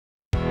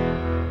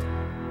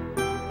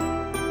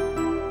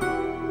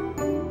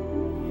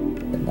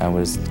I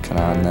was kind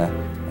of on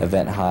the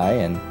event high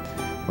and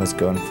was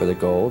going for the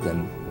gold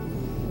and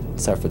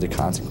suffered the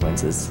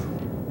consequences.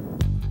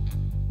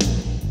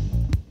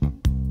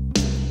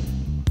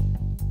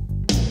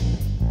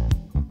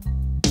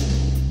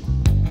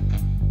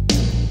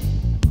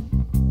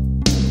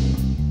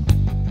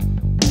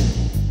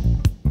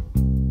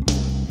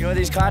 You know what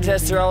these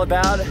contests are all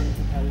about?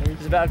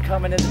 It's about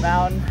coming to the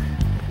mountain,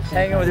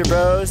 hanging with your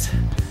bros,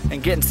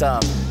 and getting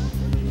some.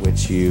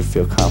 Which you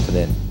feel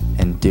confident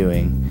in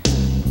doing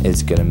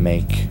is going to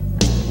make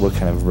what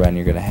kind of run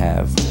you're going to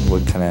have,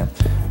 what kind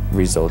of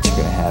results you're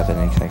going to have in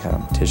any kind of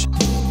competition.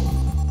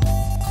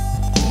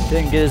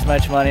 Didn't get as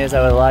much money as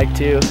I would like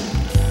to,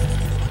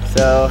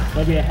 so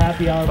I'm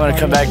going to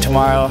come back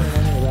tomorrow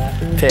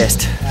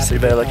pissed, so you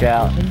better look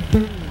out.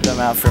 I'm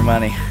out for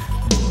money.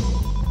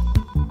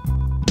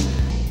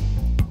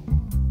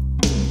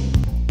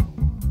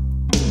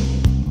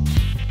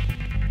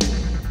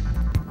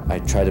 I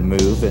tried to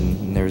move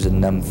and there was a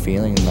numb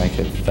feeling, like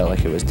it felt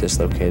like it was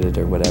dislocated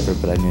or whatever,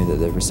 but I knew that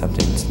there was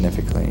something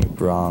significantly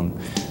wrong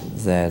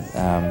that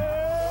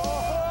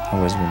I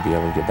wasn't going to be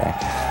able to get back.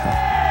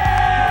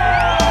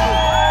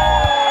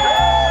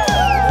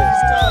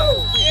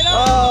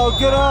 Oh,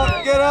 get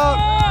up, get up,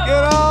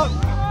 get up!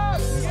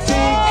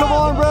 Teague, come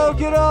on, bro,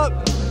 get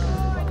up!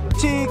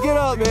 Teague, get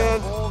up, man!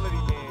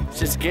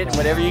 Just getting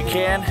whatever you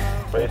can,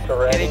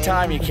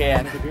 anytime you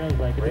can.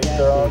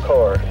 Racer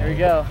encore. Here we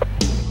go.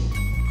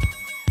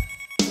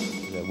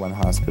 At one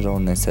hospital,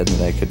 and they said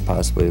that I could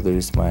possibly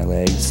lose my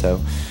leg, so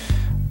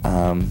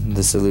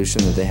the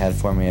solution that they had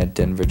for me at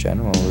Denver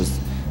General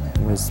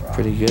was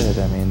pretty good.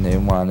 I mean, they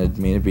wanted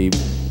me to be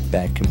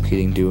back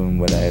competing, doing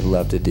what I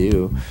love to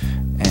do,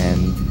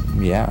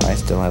 and yeah, I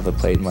still have a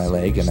plate in my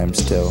leg, and I'm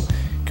still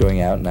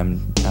going out, and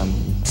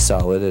I'm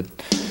solid at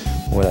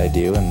what I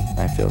do, and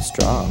I feel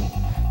strong.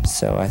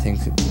 So I think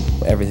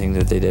everything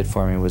that they did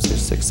for me was a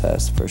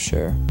success for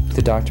sure.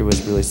 The doctor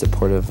was really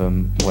supportive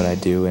of what I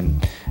do,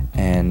 and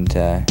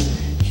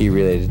he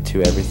related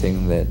to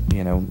everything that,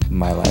 you know,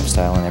 my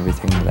lifestyle and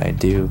everything that I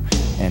do,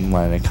 and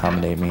wanted to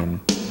accommodate me in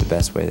the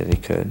best way that he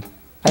could.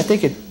 I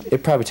think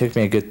it probably took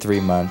me a good 3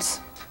 months.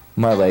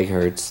 My leg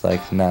hurts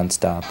like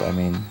nonstop. I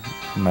mean,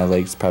 my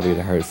leg's probably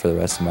gonna hurt for the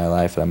rest of my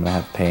life, and I'm gonna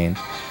have pain.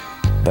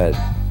 But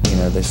you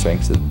know, the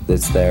strength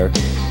that's there,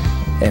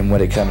 and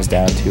what it comes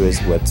down to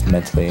is what's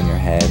mentally in your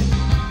head.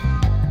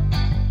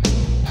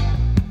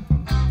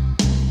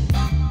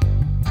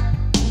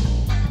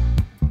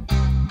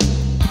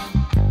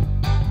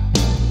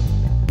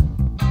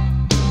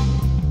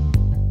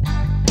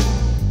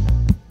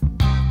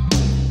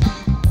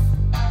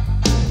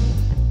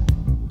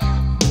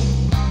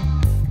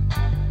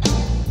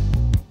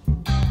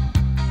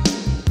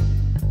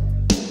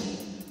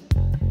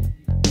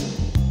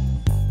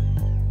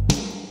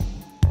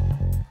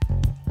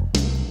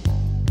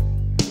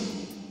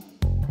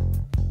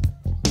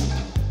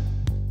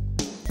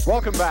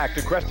 Welcome back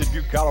to Crested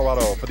Butte,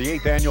 Colorado for the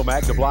 8th annual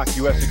Magna Block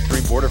US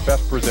Extreme Border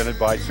Fest presented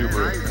by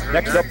Subaru.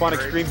 Next up on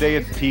Extreme Day,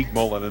 it's Teague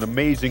Mullen, an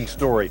amazing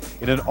story.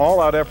 In an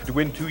all-out effort to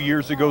win 2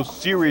 years ago,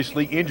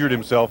 seriously injured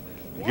himself.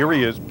 Here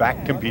he is,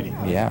 back competing.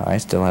 Yeah, I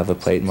still have a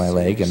plate in my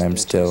leg, and I'm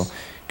still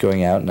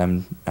going out,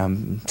 and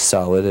I'm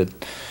solid at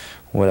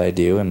what I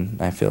do,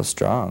 and I feel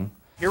strong.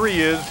 Here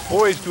he is,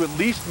 poised to at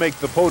least make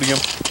the podium,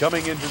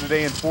 coming into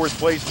today in 4th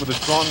place with a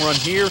strong run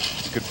here.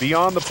 Could be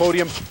on the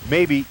podium,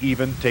 maybe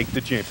even take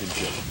the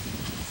championship.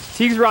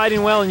 Teague's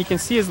riding well, and you can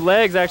see his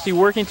legs actually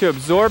working to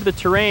absorb the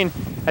terrain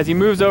as he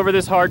moves over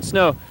this hard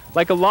snow.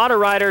 Like a lot of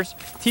riders,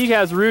 Teague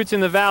has roots in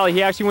the valley.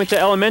 He actually went to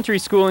elementary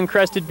school in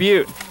Crested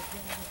Butte.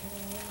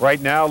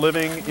 Right now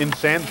living in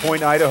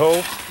Sandpoint,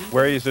 Idaho,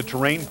 where he is a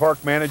terrain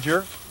park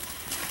manager.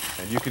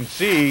 And you can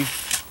see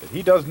that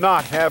he does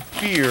not have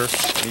fear,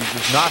 and he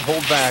does not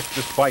hold back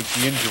despite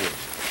the injury.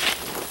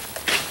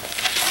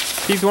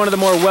 He's one of the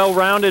more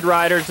well-rounded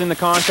riders in the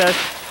contest.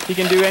 He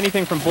can do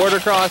anything from border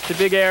cross to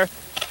big air,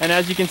 and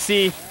as you can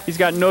see, he's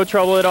got no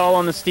trouble at all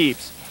on the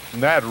steeps.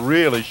 And that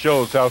really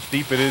shows how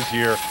steep it is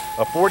here.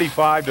 A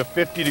 45 to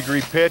 50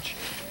 degree pitch.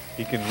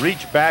 He can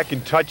reach back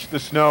and touch the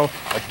snow.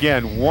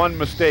 Again, one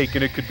mistake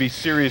and it could be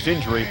serious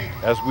injury,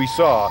 as we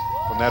saw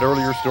from that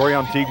earlier story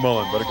on Teague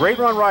Mullen. But a great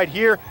run right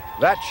here.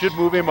 That should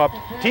move him up.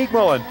 Teague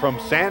Mullen from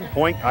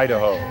Sandpoint,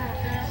 Idaho.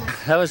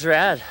 That was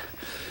rad.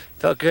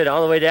 Felt good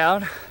all the way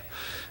down.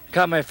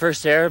 Got my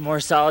first air, more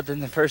solid than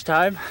the first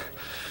time.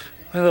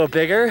 Went a little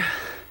bigger.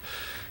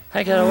 I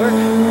think that'll work.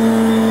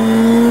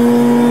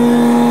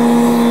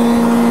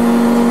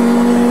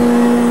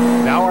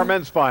 Now our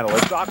men's final.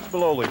 It's Ox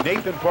Maloli,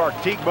 Nathan Park,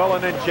 Teague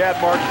Mullen, and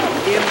Chad Martin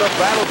in the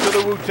battle to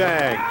the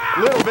Wu-Tang.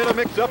 Little bit of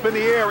mix up in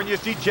the air, and you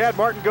see Chad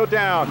Martin go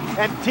down.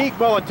 And Teague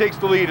Mullen takes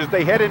the lead as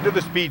they head into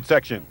the speed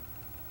section.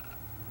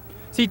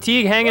 See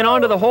Teague hanging on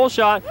to the hole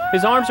shot.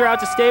 His arms are out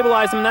to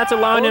stabilize him, and that's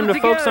allowing him to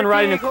focus on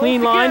riding a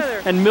clean line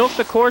and milk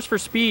the course for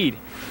speed.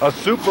 A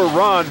super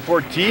run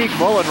for Teague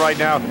Mullen right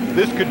now.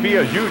 This could be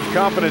a huge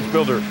confidence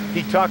builder.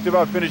 He talked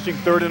about finishing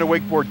 3rd in a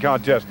wakeboard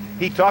contest.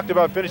 He talked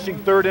about finishing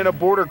third in a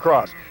border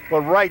cross.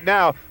 But right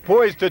now,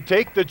 poised to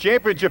take the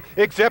championship,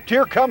 except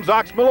here comes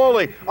Ox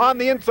Maloli. On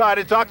the inside,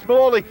 it's Ox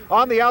Maloli.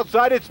 On the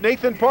outside, it's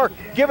Nathan Park,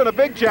 giving a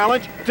big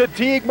challenge to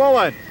Teague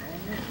Mullen.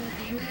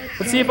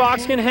 Let's see if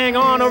Ox can hang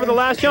on over the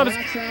last jump.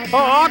 Oh,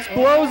 Ox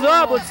blows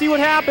up. Let's see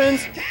what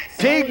happens.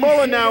 Teague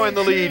Mullen now in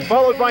the lead,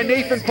 followed by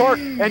Nathan Park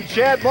and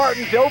Chad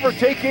Martin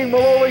overtaking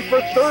Maloli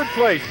for third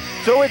place.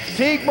 So it's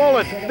Teague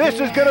Mullen. This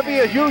is going to be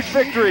a huge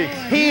victory.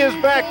 He is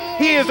back.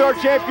 He is our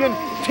champion.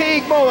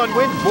 Teague Mullen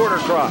wins border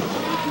cross.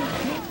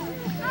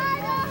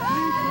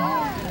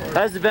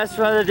 That was the best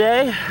run of the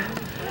day.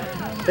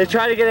 They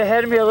tried to get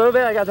ahead of me a little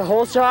bit. I got the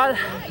hole shot.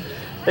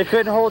 They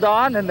couldn't hold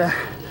on, and the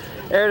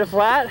air to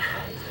flat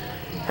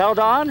held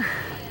on,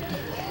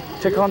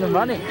 took home the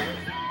money.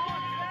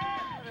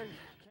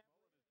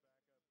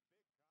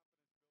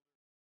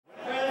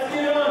 Let's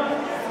get on.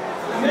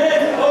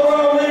 Men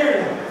overall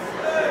winner.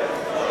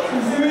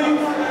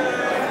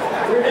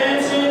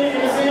 Redemption,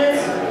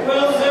 innocence,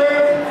 well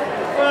deserved.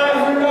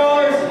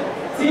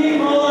 $500.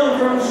 Teague Mullen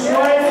from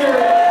Schweitzer.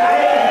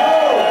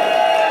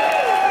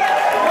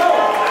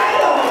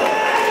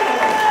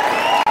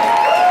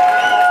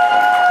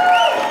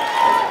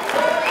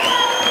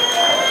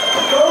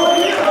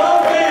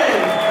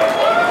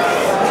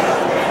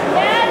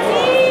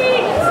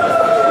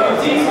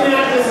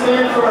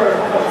 For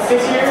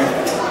 6 years?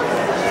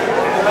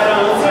 Right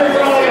on. Let's hear it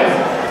for all of you.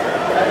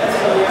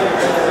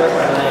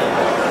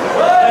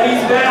 But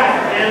he's back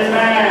and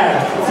mad.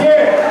 Let's hear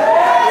it.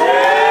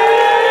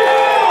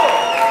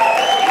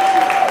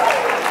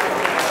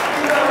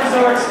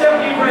 Resort,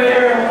 Stephanie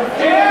Prater,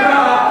 King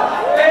Crop,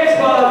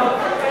 Facebook,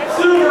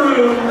 Subaru,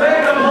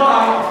 Mega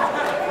Block,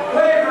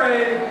 Play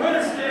Grade,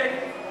 Winter Stick,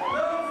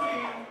 Little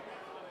Feet.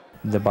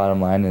 The bottom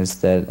line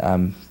is that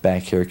I'm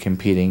back here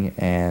competing,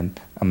 and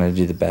I'm going to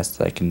do the best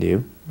that I can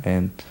do,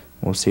 and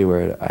we'll see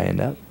where I end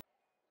up.